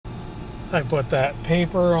I put that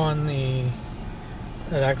paper on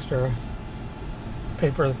that extra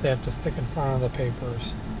paper that they have to stick in front of the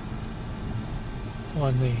papers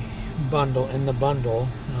on the bundle, in the bundle.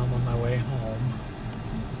 Now I'm on my way home.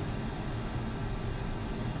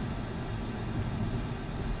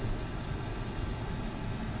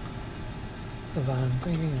 Because I'm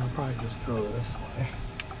thinking I'll probably just go this way.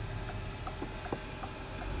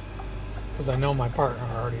 Because I know my partner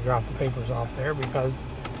already dropped the papers off there because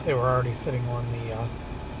they were already sitting on the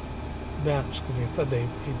bench, because he said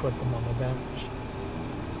he puts them on the bench.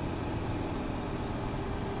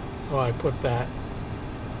 So I put that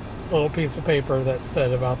little piece of paper that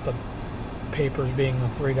said about the papers being a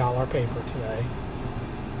 $3 paper today.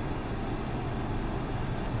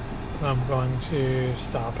 So I'm going to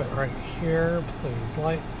stop it right here. Please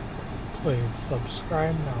like, please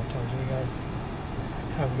subscribe, and I'll talk to you guys.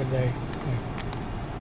 Have a good day.